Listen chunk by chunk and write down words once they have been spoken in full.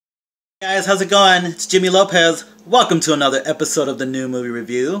Guys, how's it going? It's Jimmy Lopez. Welcome to another episode of the New Movie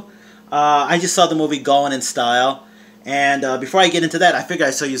Review. I just saw the movie Going in Style, and before I get into that, I figured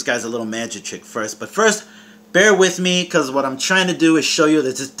I'd show you guys a little magic trick first. But first, bear with me, because what I'm trying to do is show you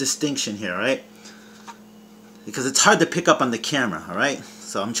this distinction here, right? Because it's hard to pick up on the camera, alright?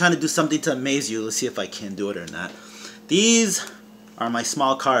 So I'm trying to do something to amaze you. Let's see if I can do it or not. These are my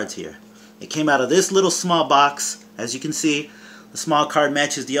small cards here. It came out of this little small box, as you can see. The small card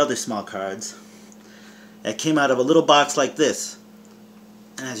matches the other small cards. It came out of a little box like this.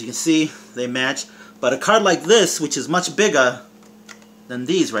 And as you can see, they match. But a card like this, which is much bigger than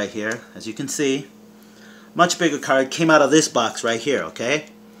these right here, as you can see, much bigger card came out of this box right here, okay?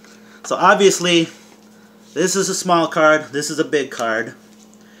 So obviously, this is a small card, this is a big card.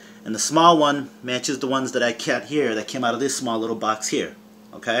 And the small one matches the ones that I kept here that came out of this small little box here,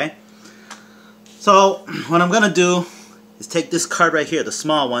 okay? So, what I'm going to do is take this card right here, the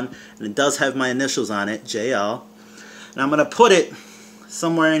small one, and it does have my initials on it, JL. And I'm going to put it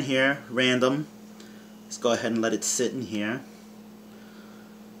somewhere in here, random. Let's go ahead and let it sit in here.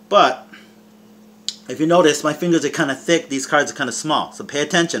 But, if you notice, my fingers are kind of thick, these cards are kind of small. So pay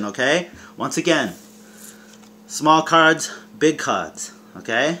attention, okay? Once again, small cards, big cards,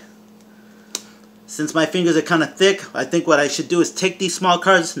 okay? Since my fingers are kind of thick, I think what I should do is take these small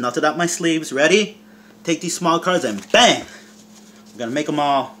cards, knot it up my sleeves, ready? Take these small cards and bang! I'm going to make them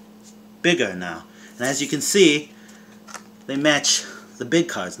all bigger now. And as you can see, they match the big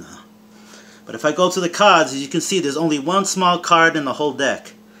cards now. But if I go to the cards, as you can see, there's only one small card in the whole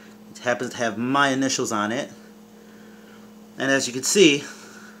deck. It happens to have my initials on it. And as you can see,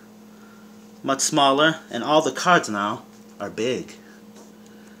 much smaller, and all the cards now are big.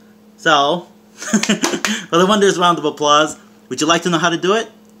 So, for the wonders, round of applause. Would you like to know how to do it?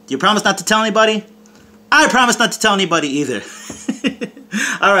 Do you promise not to tell anybody? I promise not to tell anybody either.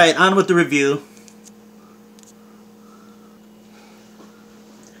 Alright, on with the review.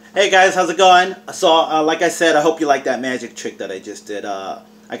 Hey guys, how's it going? So, like I said, I hope you like that magic trick that I just did. I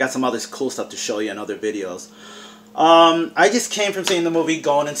got some other cool stuff to show you in other videos. I just came from seeing the movie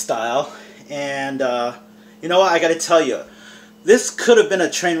Going in Style. And, you know what? I gotta tell you. This could have been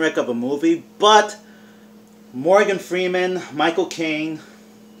a train wreck of a movie, but Morgan Freeman, Michael Caine,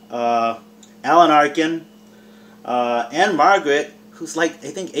 Alan Arkin, and Margaret, who's like, I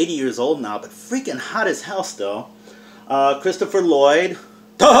think 80 years old now, but freaking hot as hell still. Christopher Lloyd.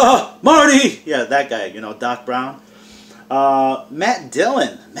 Duh! Marty! Yeah, that guy, you know, Doc Brown. Matt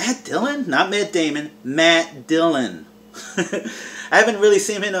Dillon. Matt Dillon? Not Matt Damon. Matt Dillon. I haven't really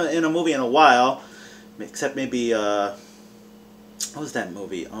seen him in a movie in a while, except maybe, what was that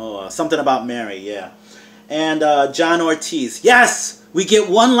movie? Oh, Something About Mary, yeah. And John Ortiz. Yes! We get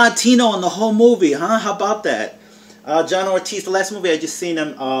one Latino in the whole movie, huh? How about that? John Ortiz, the last movie I just seen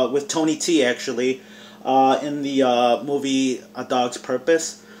him with Tony T, actually, in the movie A Dog's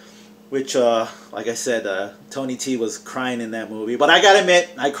Purpose, which, like I said, Tony T was crying in that movie. But I gotta admit,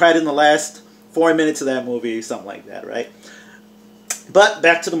 I cried in the last 4 minutes of that movie, or something like that, right? But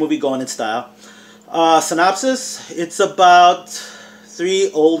back to the movie Going in Style. Synopsis, it's about three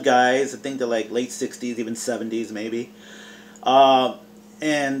old guys, I think they're like late 60s, even 70s maybe.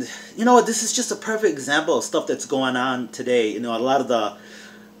 And you know what, this is just a perfect example of stuff that's going on today. You know, a lot of the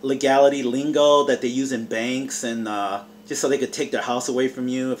legality lingo that they use in banks, and just so they could take their house away from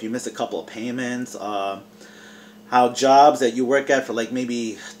you if you miss a couple of payments. How jobs that you work at for like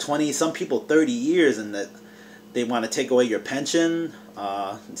maybe 20, some people 30 years, and that they want to take away your pension,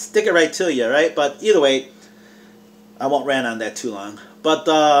 stick it right to you, right? But either way, I won't rant on that too long. But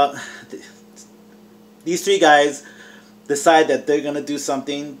these three guys decide that they're going to do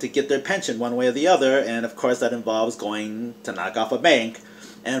something to get their pension one way or the other, and of course that involves going to knock off a bank.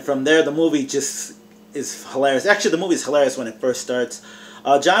 And from there, the movie just is hilarious. Actually, the movie is hilarious when it first starts.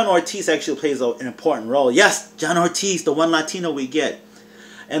 John Ortiz actually plays an important role. Yes, John Ortiz, the one Latino we get.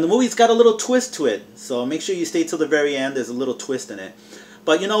 And the movie's got a little twist to it, so make sure you stay till the very end. There's a little twist in it.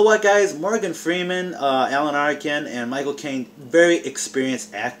 But you know what, guys? Morgan Freeman, Alan Arkin, and Michael Caine, very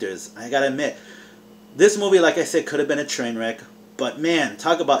experienced actors. I gotta admit, this movie, like I said, could have been a train wreck. But man,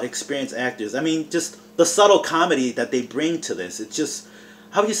 talk about experienced actors. I mean, just the subtle comedy that they bring to this. It's just,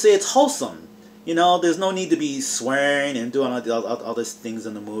 how would you say, it's wholesome. You know, there's no need to be swearing and doing all these things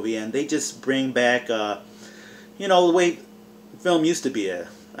in the movie. And they just bring back, you know, the way film used to be.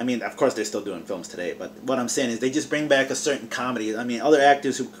 I mean, of course, they're still doing films today. But what I'm saying is they just bring back a certain comedy. I mean, other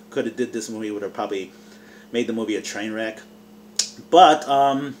actors who could have did this movie would have probably made the movie a train wreck. But,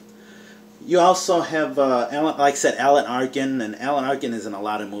 You also have, Alan, like I said, Alan Arkin, and Alan Arkin is in a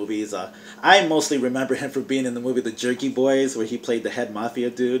lot of movies. I mostly remember him for being in the movie The Jerky Boys, where he played the head mafia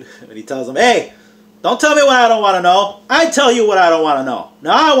dude, and he tells them, "Hey, don't tell me what I don't want to know. I tell you what I don't want to know.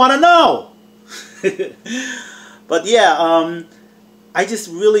 Now I want to know." But yeah, I just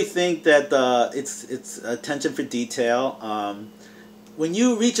really think that it's attention for detail. When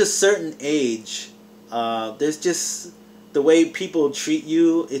you reach a certain age, there's just the way people treat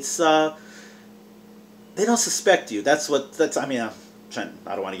you. It's they don't suspect you. That's. I mean, I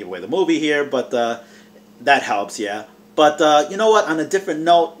don't want to give away the movie here, but that helps, yeah. But you know what? On a different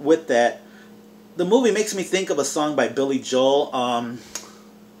note, with that, the movie makes me think of a song by Billy Joel.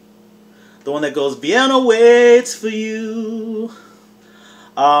 The one that goes, "Vienna waits for you."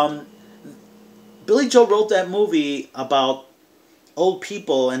 Billy Joel wrote that movie about old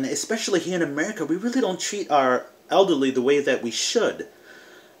people, and especially here in America, we really don't treat our elderly the way that we should.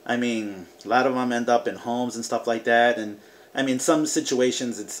 I mean, a lot of them end up in homes and stuff like that, and I mean, some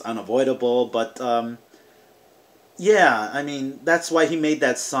situations it's unavoidable, but yeah, I mean, that's why he made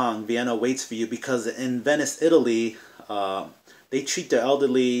that song, "Vienna Waits for You," because in Venice, Italy, they treat their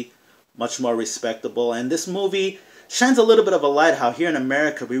elderly much more respectable, and this movie shines a little bit of a light how here in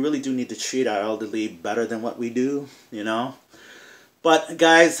America we really do need to treat our elderly better than what we do, you know? But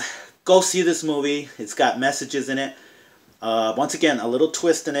guys, go see this movie. It's got messages in it. Once again, a little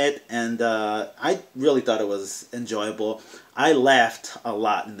twist in it, and I really thought it was enjoyable. I laughed a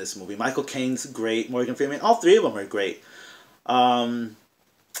lot in this movie. Michael Caine's great. Morgan Freeman, all three of them are great.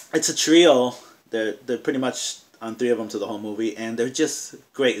 It's a trio. They're pretty much on three of them to the whole movie, and they're just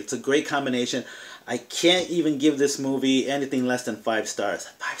great. It's a great combination. I can't even give this movie anything less than 5 stars.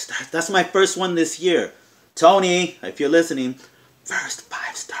 5 stars. That's my first one this year. Tony, if you're listening, first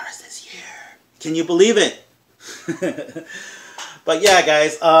 5 stars this year. Can you believe it? But yeah,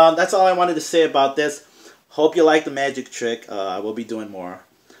 guys, that's all I wanted to say about this. Hope you like the magic trick. I will be doing more.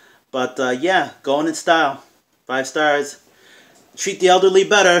 But yeah, going in style. 5 stars. Treat the elderly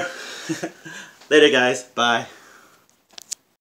better. Later, guys. Bye.